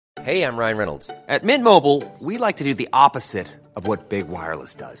Hey, I'm Ryan Reynolds. At Mint Mobile, we like to do the opposite of what Big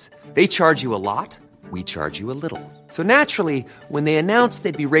Wireless does. They charge you a lot, we charge you a little. So naturally, when they announced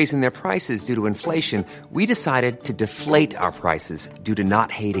they'd be raising their prices due to inflation, we decided to deflate our prices due to not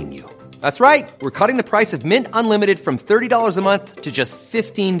hating you. That's right. We're cutting the price of Mint Unlimited from $30 a month to just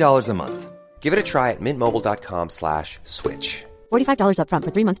 $15 a month. Give it a try at mintmobile.com/switch. $45 up front for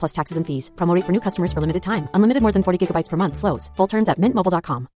 3 months plus taxes and fees. Promo rate for new customers for limited time. Unlimited more than 40 gigabytes per month. Slows full terms at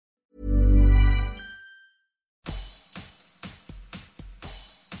mintmobile.com.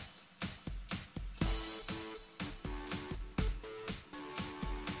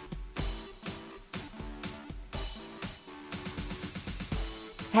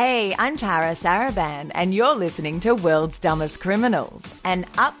 Hey, I'm Tara Saraban, and you're listening to World's Dumbest Criminals, an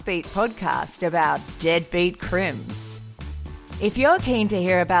upbeat podcast about deadbeat crims. If you're keen to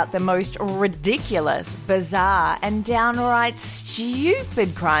hear about the most ridiculous, bizarre, and downright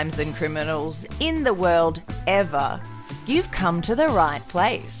stupid crimes and criminals in the world ever, you've come to the right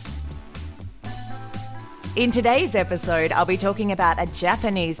place. In today's episode, I'll be talking about a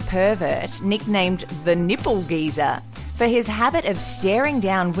Japanese pervert nicknamed the Nipple Geezer for his habit of staring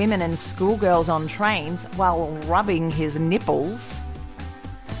down women and schoolgirls on trains while rubbing his nipples.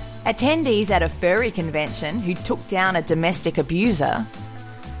 Attendees at a furry convention who took down a domestic abuser.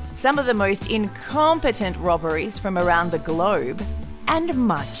 Some of the most incompetent robberies from around the globe, and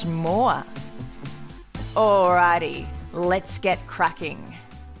much more. Alrighty, let's get cracking.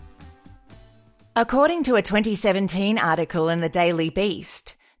 According to a 2017 article in the Daily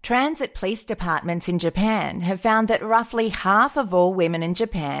Beast, transit police departments in Japan have found that roughly half of all women in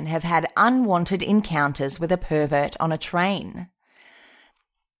Japan have had unwanted encounters with a pervert on a train.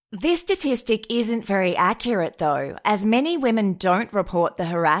 This statistic isn't very accurate, though, as many women don't report the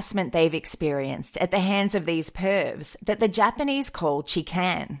harassment they've experienced at the hands of these pervs that the Japanese call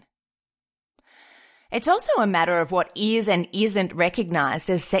chikan. It's also a matter of what is and isn't recognised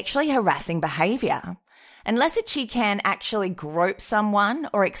as sexually harassing behaviour. Unless a chikan actually gropes someone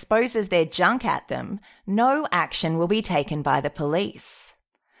or exposes their junk at them, no action will be taken by the police.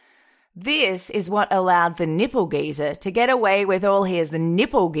 This is what allowed the Nipple Geezer to get away with all his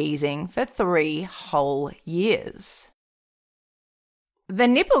nipple geezing for 3 whole years. The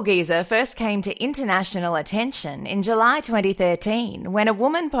Nipple Geezer first came to international attention in July 2013 when a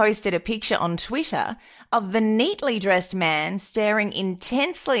woman posted a picture on Twitter of the neatly dressed man staring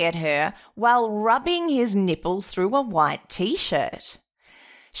intensely at her while rubbing his nipples through a white t-shirt.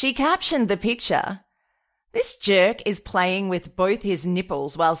 She captioned the picture, "This jerk is playing with both his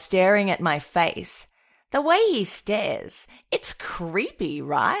nipples while staring at my face. The way he stares, it's creepy,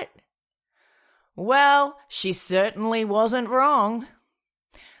 right?" Well, she certainly wasn't wrong.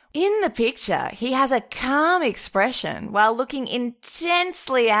 In the picture, he has a calm expression while looking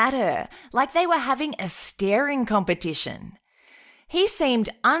intensely at her, like they were having a staring competition. He seemed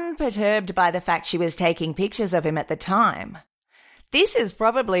unperturbed by the fact she was taking pictures of him at the time. This is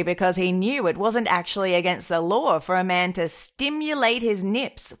probably because he knew it wasn't actually against the law for a man to stimulate his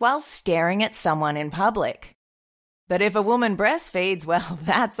nips while staring at someone in public. But if a woman breastfeeds, well,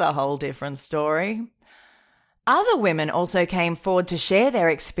 that's a whole different story. Other women also came forward to share their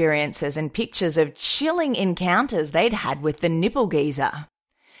experiences and pictures of chilling encounters they'd had with the Nipple Geezer.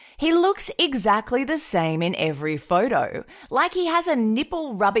 He looks exactly the same in every photo, like he has a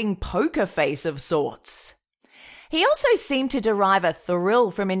nipple-rubbing poker face of sorts. He also seemed to derive a thrill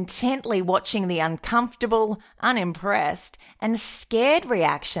from intently watching the uncomfortable, unimpressed, and scared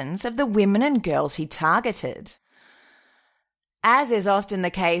reactions of the women and girls he targeted. As is often the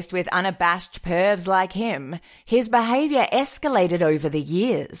case with unabashed pervs like him, his behaviour escalated over the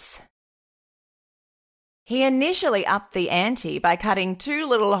years. He initially upped the ante by cutting 2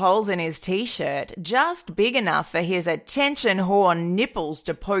 little holes in his t-shirt, just big enough for his attention whore nipples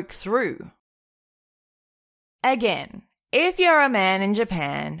to poke through. Again, if you're a man in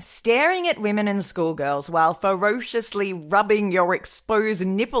Japan staring at women and schoolgirls while ferociously rubbing your exposed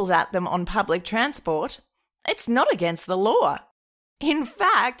nipples at them on public transport, it's not against the law. In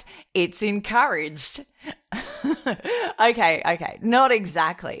fact, it's encouraged. Okay, not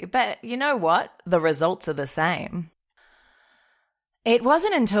exactly, but you know what? The results are the same. It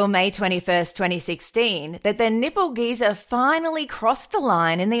wasn't until May 21st, 2016 that the Nipple Geezer finally crossed the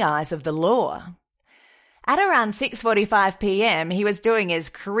line in the eyes of the law. At around 6:45 p.m, he was doing his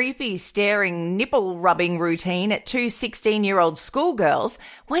creepy, staring, nipple-rubbing routine at 2 16-year-old schoolgirls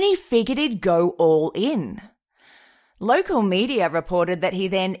when he figured he'd go all in. Local media reported that he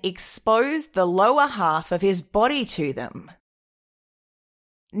then exposed the lower half of his body to them.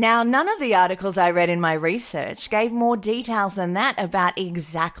 Now, none of the articles I read in my research gave more details than that about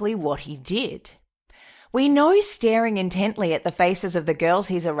exactly what he did. We know staring intently at the faces of the girls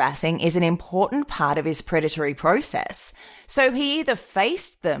he's harassing is an important part of his predatory process, so he either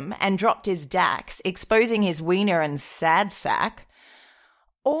faced them and dropped his dax, exposing his wiener and sad sack,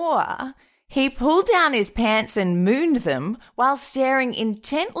 or he pulled down his pants and mooned them while staring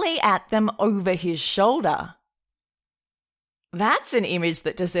intently at them over his shoulder. That's an image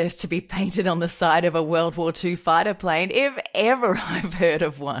that deserves to be painted on the side of a World War II fighter plane, if ever I've heard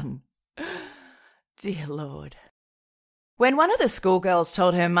of one. Dear Lord. When one of the schoolgirls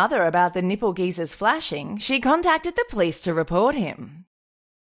told her mother about the nipple geezer's flashing, she contacted the police to report him.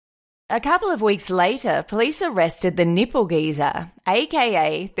 A couple of weeks later, police arrested the nipple geezer,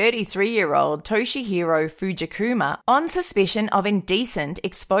 aka 33-year-old Toshihiro Fujikuma, on suspicion of indecent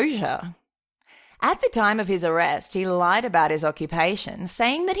exposure. At the time of his arrest, he lied about his occupation,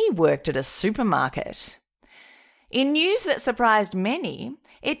 saying that he worked at a supermarket. In news that surprised many,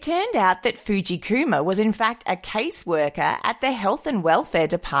 it turned out that Fujikuma was in fact a caseworker at the Health and Welfare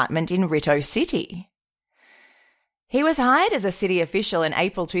Department in Rito City. He was hired as a city official in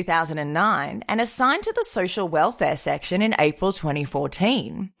April 2009 and assigned to the social welfare section in April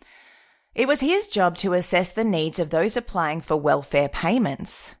 2014. It was his job to assess the needs of those applying for welfare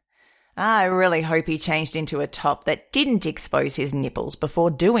payments. I really hope he changed into a top that didn't expose his nipples before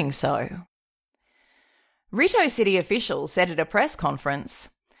doing so. Rito City officials said at a press conference,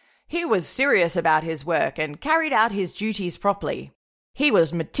 "He was serious about his work and carried out his duties properly. He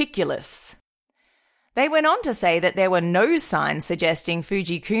was meticulous." They went on to say that there were no signs suggesting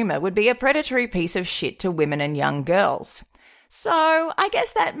Fujikuma would be a predatory piece of shit to women and young girls. So I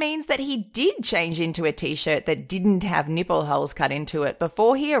guess that means that he did change into a t-shirt that didn't have nipple holes cut into it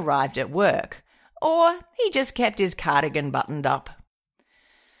before he arrived at work. Or he just kept his cardigan buttoned up.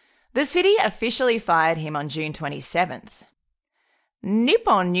 The city officially fired him on June 27th.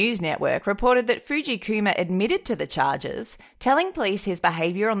 Nippon News Network reported that Fujikuma admitted to the charges, telling police his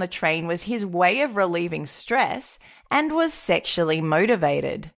behaviour on the train was his way of relieving stress and was sexually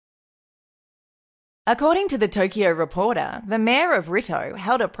motivated. According to the Tokyo Reporter, the mayor of Rito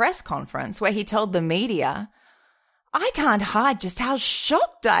held a press conference where he told the media, "I can't hide just how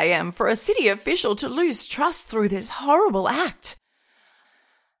shocked I am for a city official to lose trust through this horrible act.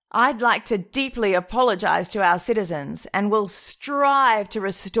 I'd like to deeply apologise to our citizens and will strive to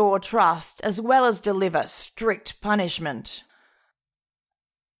restore trust as well as deliver strict punishment."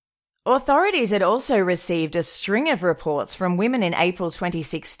 Authorities had also received a string of reports from women in April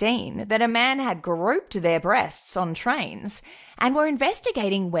 2016 that a man had groped their breasts on trains and were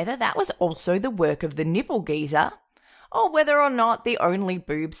investigating whether that was also the work of the nipple geezer or whether or not the only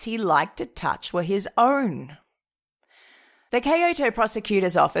boobs he liked to touch were his own. The Kyoto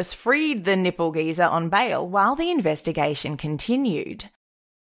prosecutor's office freed the nipple geezer on bail while the investigation continued.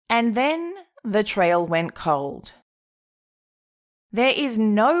 And then the trail went cold. There is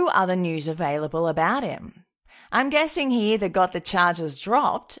no other news available about him. I'm guessing he either got the charges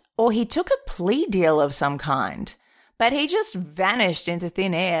dropped or he took a plea deal of some kind, but he just vanished into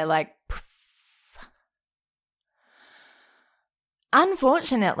thin air like poof.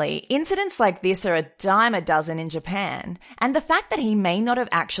 Unfortunately, incidents like this are a dime a dozen in Japan, and the fact that he may not have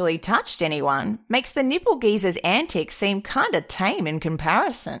actually touched anyone makes the nipple geezer's antics seem kinda tame in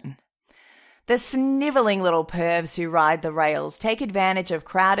comparison. The snivelling little pervs who ride the rails take advantage of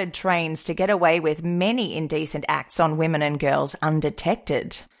crowded trains to get away with many indecent acts on women and girls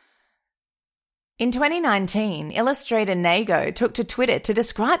undetected. In 2019, illustrator Nago took to Twitter to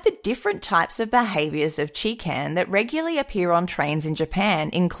describe the different types of behaviours of chikan that regularly appear on trains in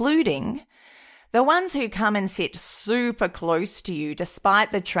Japan, including the ones who come and sit super close to you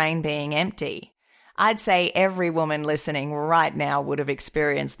despite the train being empty. I'd say every woman listening right now would have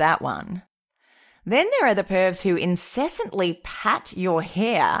experienced that one. Then there are the pervs who incessantly pat your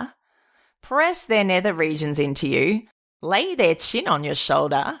hair, press their nether regions into you, lay their chin on your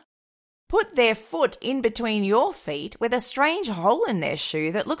shoulder, put their foot in between your feet with a strange hole in their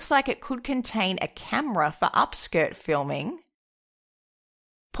shoe that looks like it could contain a camera for upskirt filming,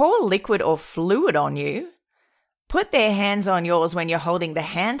 pour liquid or fluid on you, put their hands on yours when you're holding the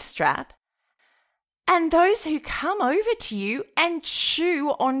hand strap, and those who come over to you and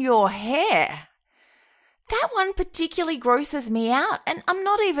chew on your hair. That one particularly grosses me out, and I'm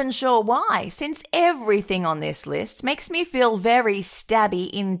not even sure why, since everything on this list makes me feel very stabby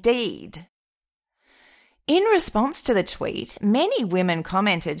indeed. In response to the tweet, many women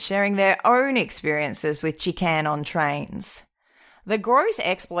commented sharing their own experiences with chikan on trains. The gross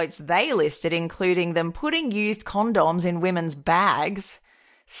exploits they listed including them putting used condoms in women's bags,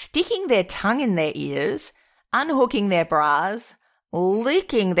 sticking their tongue in their ears, unhooking their bras,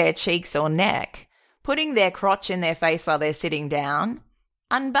 licking their cheeks or neck, putting their crotch in their face while they're sitting down,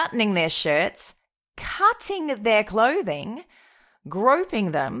 unbuttoning their shirts, cutting their clothing,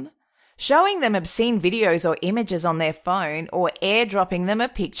 groping them, showing them obscene videos or images on their phone, or airdropping them a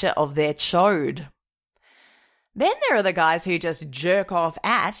picture of their chode. Then there are the guys who just jerk off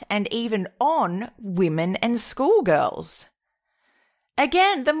at and even on women and schoolgirls.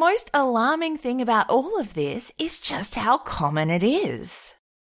 Again, the most alarming thing about all of this is just how common it is.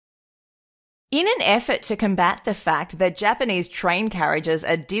 In an effort to combat the fact that Japanese train carriages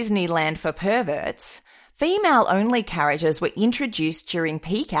are Disneyland for perverts, female-only carriages were introduced during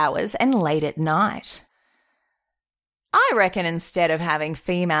peak hours and late at night. I reckon instead of having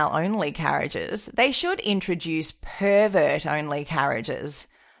female-only carriages, they should introduce pervert-only carriages.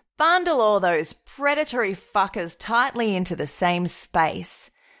 Bundle all those predatory fuckers tightly into the same space.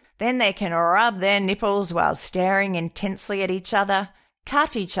 Then they can rub their nipples while staring intensely at each other,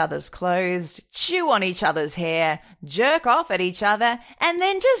 cut each other's clothes, chew on each other's hair, jerk off at each other, and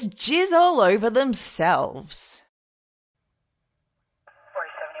then just jizz all over themselves.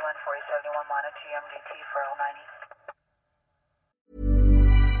 4071, 4071, monitor MDT for L90.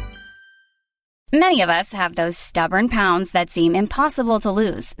 Many of us have those stubborn pounds that seem impossible to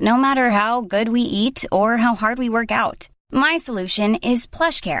lose, no matter how good we eat or how hard we work out. My solution is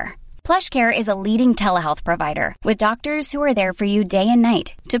PlushCare. PlushCare is a leading telehealth provider with doctors who are there for you day and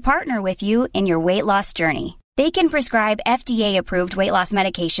night to partner with you in your weight loss journey. They can prescribe FDA-approved weight loss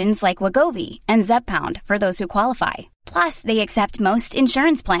medications like Wegovy and Zepbound for those who qualify. Plus, they accept most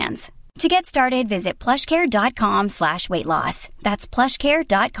insurance plans. To get started, visit plushcare.com/weightloss. That's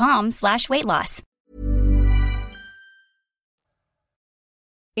plushcare.com/weightloss.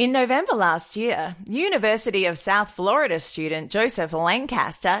 In November last year, University of South Florida student Joseph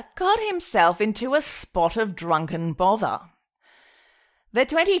Lancaster got himself into a spot of drunken bother. The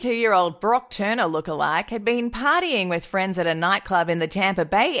 22-year-old Brock Turner lookalike had been partying with friends at a nightclub in the Tampa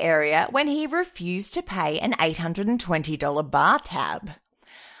Bay area when he refused to pay an $820 bar tab.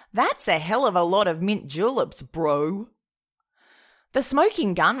 That's a hell of a lot of mint juleps, bro. The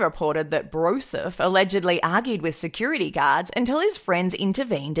Smoking Gun reported that Broseph allegedly argued with security guards until his friends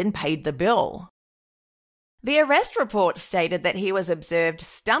intervened and paid the bill. The arrest report stated that he was observed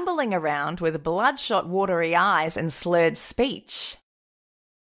stumbling around with bloodshot, watery eyes and slurred speech.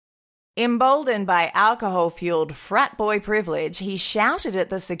 Emboldened by alcohol-fueled frat boy privilege, he shouted at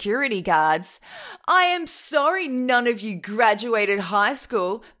the security guards, "I am sorry none of you graduated high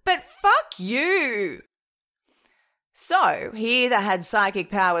school, but fuck you!" So, he either had psychic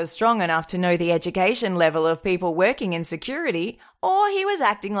powers strong enough to know the education level of people working in security, or he was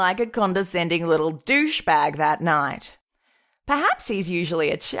acting like a condescending little douchebag that night. Perhaps he's usually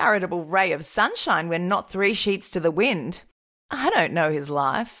a charitable ray of sunshine when not three sheets to the wind. I don't know his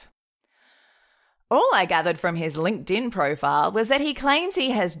life. All I gathered from his LinkedIn profile was that he claims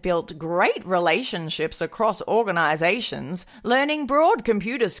he has built great relationships across organizations, learning broad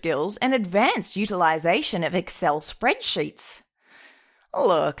computer skills and advanced utilization of Excel spreadsheets.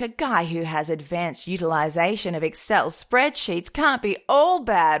 Look, a guy who has advanced utilization of Excel spreadsheets can't be all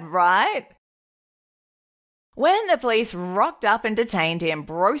bad, right? When the police rocked up and detained him,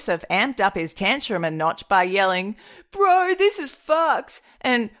 Broseph amped up his tantrum a notch by yelling, "Bro, this is fucked,"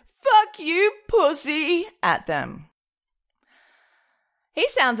 and "Fuck you, pussy," at them. He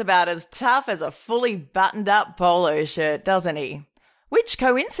sounds about as tough as a fully buttoned-up polo shirt, doesn't he? Which,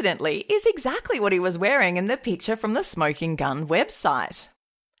 coincidentally, is exactly what he was wearing in the picture from the Smoking Gun website.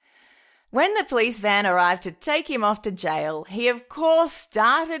 When the police van arrived to take him off to jail, he of course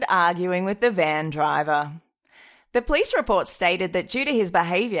started arguing with the van driver. The police report stated that due to his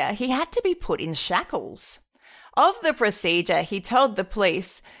behaviour, he had to be put in shackles. Of the procedure, he told the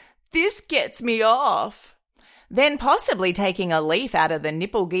police, "This gets me off." Then, possibly taking a leaf out of the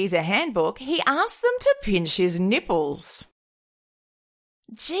Nipple Geezer handbook, he asked them to pinch his nipples.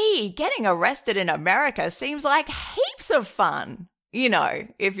 Gee, getting arrested in America seems like heaps of fun. You know,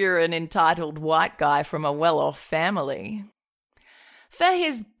 if you're an entitled white guy from a well-off family. For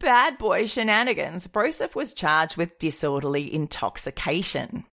his bad boy shenanigans, Broseph was charged with disorderly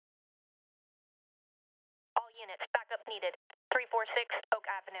intoxication. All units, backup needed. 346 Oak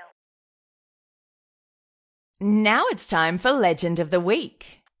Avenue. Now it's time for Legend of the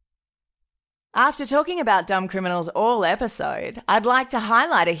Week. After talking about dumb criminals all episode, I'd like to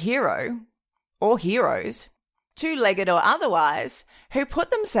highlight a hero, or heroes, two-legged or otherwise, who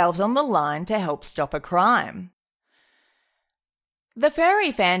put themselves on the line to help stop a crime. The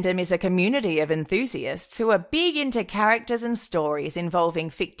furry fandom is a community of enthusiasts who are big into characters and stories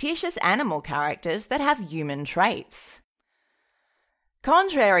involving fictitious animal characters that have human traits.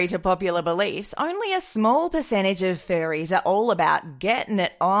 Contrary to popular beliefs, only a small percentage of furries are all about getting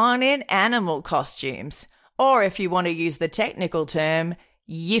it on in animal costumes, or if you want to use the technical term,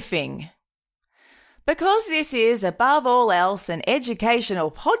 yiffing. Because this is, above all else, an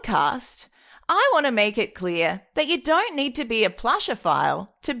educational podcast, I want to make it clear that you don't need to be a plushophile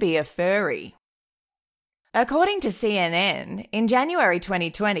to be a furry. According to CNN, in January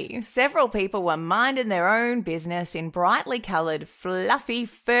 2020, several people were minding their own business in brightly coloured, fluffy,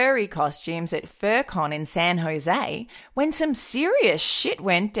 furry costumes at FurCon in San Jose when some serious shit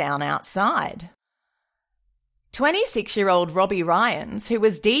went down outside. 26-year-old Robbie Ryans, who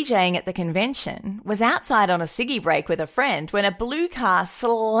was DJing at the convention, was outside on a ciggy break with a friend when a blue car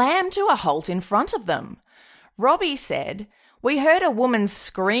slammed to a halt in front of them. Robbie said, "We heard a woman's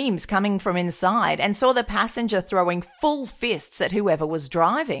screams coming from inside and saw the passenger throwing full fists at whoever was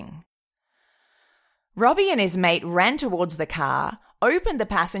driving." Robbie and his mate ran towards the car, opened the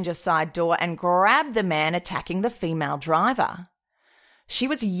passenger side door and grabbed the man attacking the female driver. She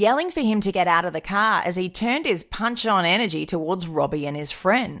was yelling for him to get out of the car as he turned his punch-on energy towards Robbie and his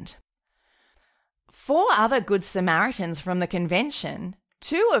friend. 4 other Good Samaritans from the convention,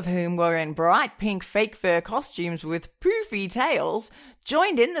 2 of whom were in bright pink fake fur costumes with poofy tails,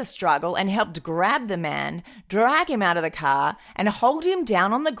 joined in the struggle and helped grab the man, drag him out of the car, and hold him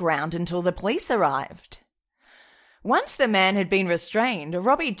down on the ground until the police arrived. Once the man had been restrained,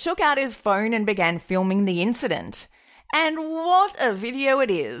 Robbie took out his phone and began filming the incident. And what a video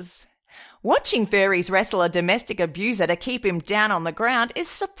it is! Watching furries wrestle a domestic abuser to keep him down on the ground is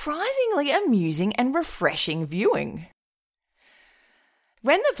surprisingly amusing and refreshing viewing.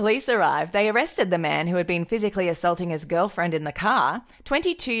 When the police arrived, they arrested the man who had been physically assaulting his girlfriend in the car,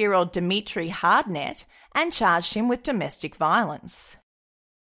 22-year-old Dimitri Hardnet, and charged him with domestic violence.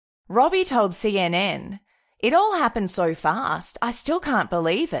 Robbie told CNN, "It all happened so fast, I still can't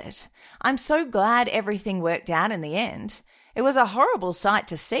believe it. I'm so glad everything worked out in the end. It was a horrible sight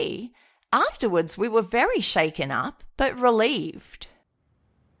to see. Afterwards, we were very shaken up, but relieved."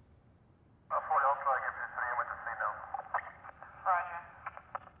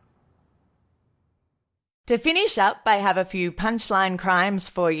 To finish up, I have a few punchline crimes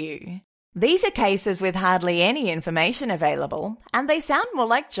for you. These are cases with hardly any information available, and they sound more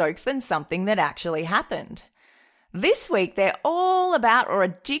like jokes than something that actually happened. This week, they're all about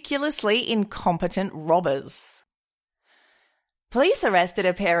ridiculously incompetent robbers. Police arrested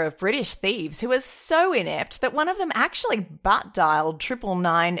a pair of British thieves who were so inept that one of them actually butt-dialed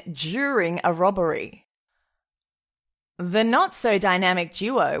 999 during a robbery. The not-so-dynamic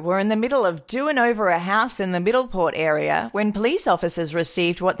duo were in the middle of doing over a house in the Middleport area when police officers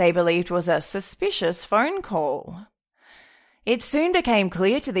received what they believed was a suspicious phone call. It soon became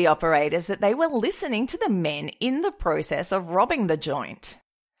clear to the operators that they were listening to the men in the process of robbing the joint.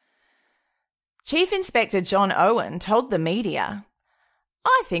 Chief Inspector John Owen told the media,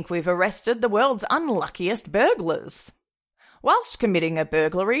 "I think we've arrested the world's unluckiest burglars. Whilst committing a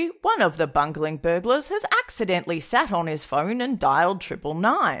burglary, one of the bungling burglars has accidentally sat on his phone and dialed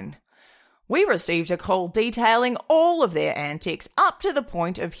 999. We received a call detailing all of their antics up to the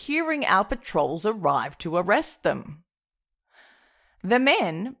point of hearing our patrols arrive to arrest them." The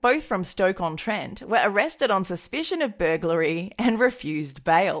men, both from Stoke-on-Trent, were arrested on suspicion of burglary and refused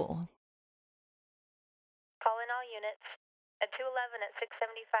bail. Call in all units at 211 at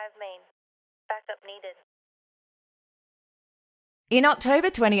 675 Main. Backup needed. In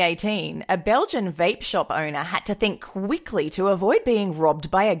October 2018, a Belgian vape shop owner had to think quickly to avoid being robbed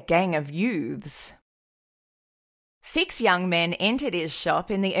by a gang of youths. 6 young men entered his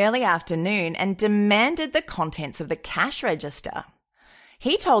shop in the early afternoon and demanded the contents of the cash register.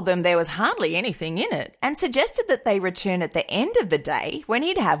 He told them there was hardly anything in it and suggested that they return at the end of the day when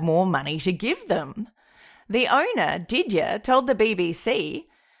he'd have more money to give them. The owner, Didier, told the BBC,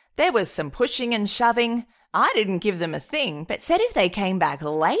 "There was some pushing and shoving. I didn't give them a thing, but said if they came back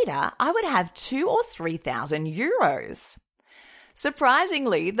later, I would have 2,000 or 3,000 euros.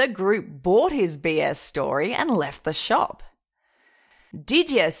 Surprisingly, the group bought his BS story and left the shop.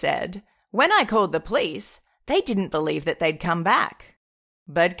 Didier said, "When I called the police, they didn't believe that they'd come back.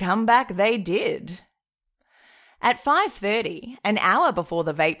 But come back they did." At 5:30, an hour before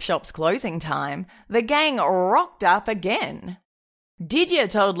the vape shop's closing time, the gang rocked up again. Didier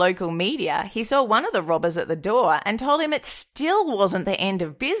told local media he saw one of the robbers at the door and told him it still wasn't the end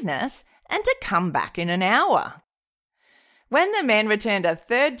of business and to come back in an hour. When the men returned a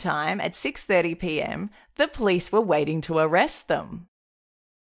third time at 6:30 p.m, the police were waiting to arrest them.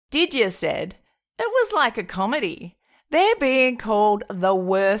 Did said, it was like a comedy. They're being called the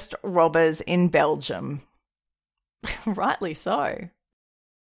worst robbers in Belgium. Rightly so. All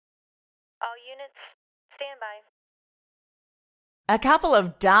units, stand by. A couple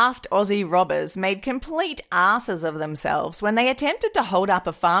of daft Aussie robbers made complete asses of themselves when they attempted to hold up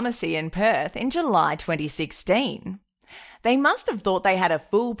a pharmacy in Perth in July 2016. They must have thought they had a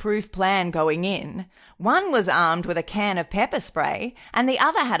foolproof plan going in. One was armed with a can of pepper spray and the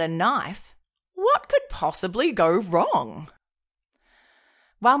other had a knife. What could possibly go wrong?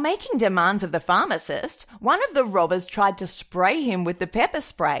 While making demands of the pharmacist, one of the robbers tried to spray him with the pepper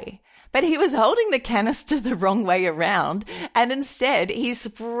spray, but he was holding the canister the wrong way around and instead he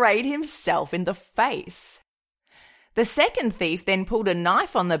sprayed himself in the face. The second thief then pulled a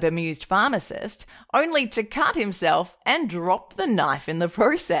knife on the bemused pharmacist, only to cut himself and drop the knife in the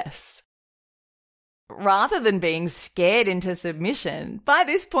process. Rather than being scared into submission, by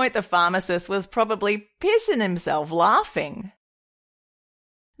this point the pharmacist was probably pissing himself laughing.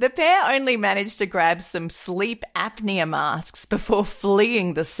 The pair only managed to grab some sleep apnea masks before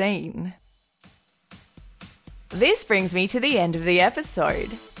fleeing the scene. This brings me to the end of the episode.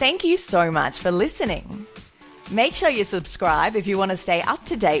 Thank you so much for listening. Make sure you subscribe if you want to stay up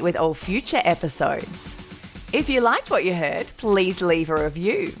to date with all future episodes. If you liked what you heard, please leave a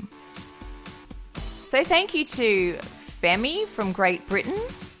review. So thank you to Femi from Great Britain.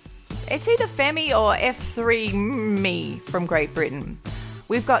 It's either Femi or F3Me from Great Britain.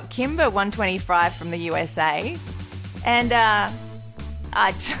 We've got Kimber125 from the USA. And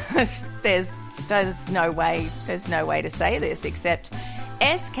there's no way to say this except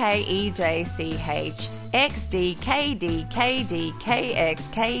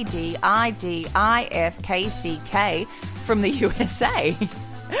SKEJCHXDKDKDKXKDIDIFKCK from the USA.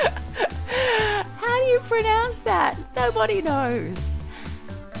 How do you pronounce that? Nobody knows.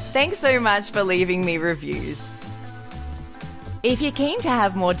 Thanks so much for leaving me reviews. If you're keen to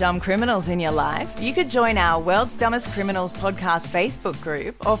have more dumb criminals in your life, you could join our World's Dumbest Criminals podcast Facebook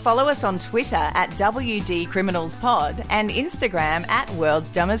group or follow us on Twitter at WD Criminals Pod and Instagram at World's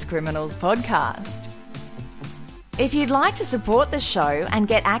Dumbest Criminals Podcast. If you'd like to support the show and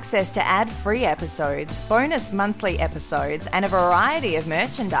get access to ad-free episodes, bonus monthly episodes, and a variety of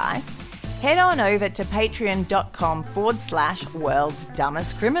merchandise, head on over to patreon.com/World's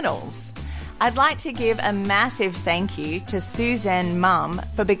Dumbest Criminals. I'd like to give a massive thank you to Suzanne Mum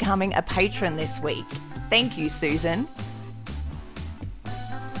for becoming a patron this week. Thank you, Susan.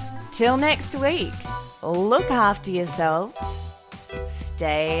 Till next week, look after yourselves,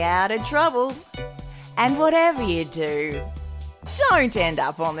 stay out of trouble, and whatever you do, don't end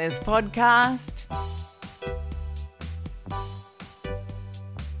up on this podcast.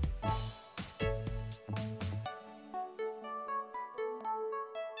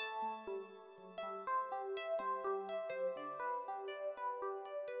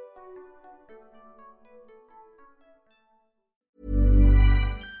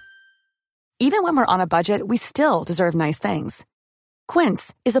 Even when we're on a budget, we still deserve nice things.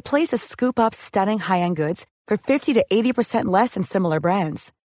 Quince is a place to scoop up stunning high-end goods for 50 to 80% less than similar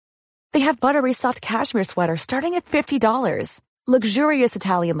brands. They have buttery soft cashmere sweaters starting at $50, luxurious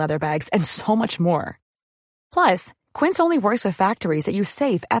Italian leather bags, and so much more. Plus, Quince only works with factories that use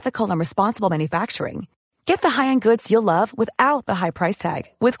safe, ethical, and responsible manufacturing. Get the high-end goods you'll love without the high price tag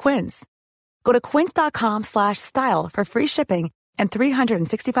with Quince. Go to quince.com/style for free shipping and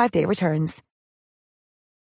 365-day returns.